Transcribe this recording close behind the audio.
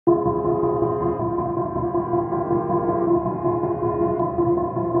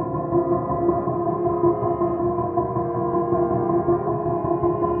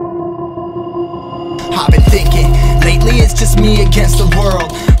just me against the world.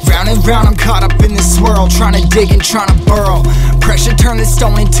 Round and round I'm caught up in this swirl, trying to dig and trying to burrow. Pressure turned this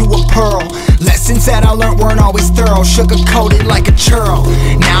stone into a pearl. Lessons that I learned weren't always thorough, sugar-coated like a churl.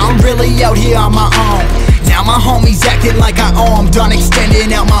 Now I'm really out here on my own. Now my homies acting like I owe 'em. Done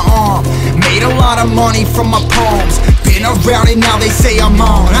extending out my arm. Made a lot of money from my poems. Been around and now they say I'm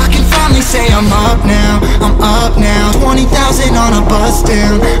on. I can finally say I'm up now. I'm up now. 20,000 on a bus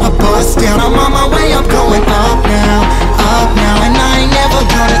down. A bus down. I'm on my way up, going up now. Up now. And I ain't never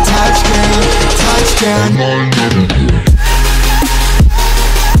gonna touch down. Touchdown.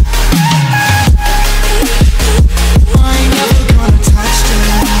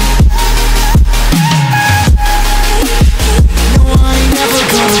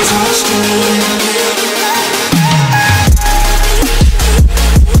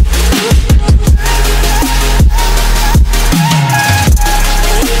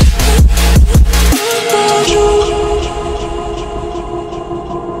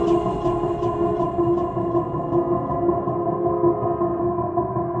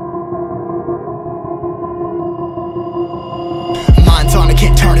 On, I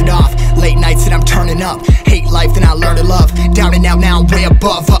can't turn it off. Late nights and I'm turning up. Hate life, then I learn to love. Down and out, now I'm way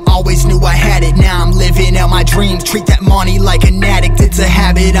above. I always knew I had it, now I'm living out my dreams. Treat that money like an addict, it's a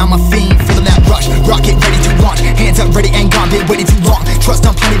habit. I'm a fiend, feeling that rush. Rocket ready to launch. Hands up, ready and gone. Been waiting too long. Trust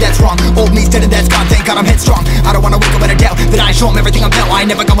on plenty, that's wrong. Old me's dead and that's gone. Thank God I'm headstrong. I don't wanna wake up in a doubt that I ain't show 'em everything I'm about. I ain't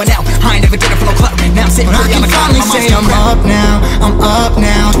never going out. I ain't never getting for no clout. Now I'm sitting pretty on the cloud. I can finally say I'm up now. I'm up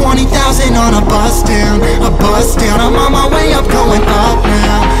now. 20,000 on a bus down. A bus down. I'm on my way up, going up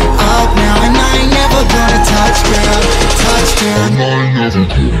now. Up now, and I ain't never gonna touch down. Touchdown. And I ain't never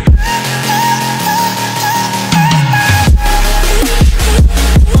gonna.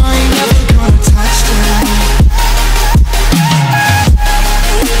 I ain't never gonna touch down.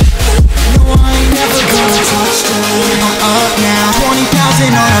 No, I ain't never gonna touch down. I'm up now,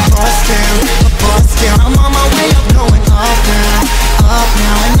 20,000 on a bus down. A bus down, I'm on my way up, going up now. Up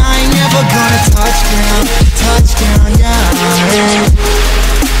now, and I ain't never gonna touch down. Touchdown, yeah.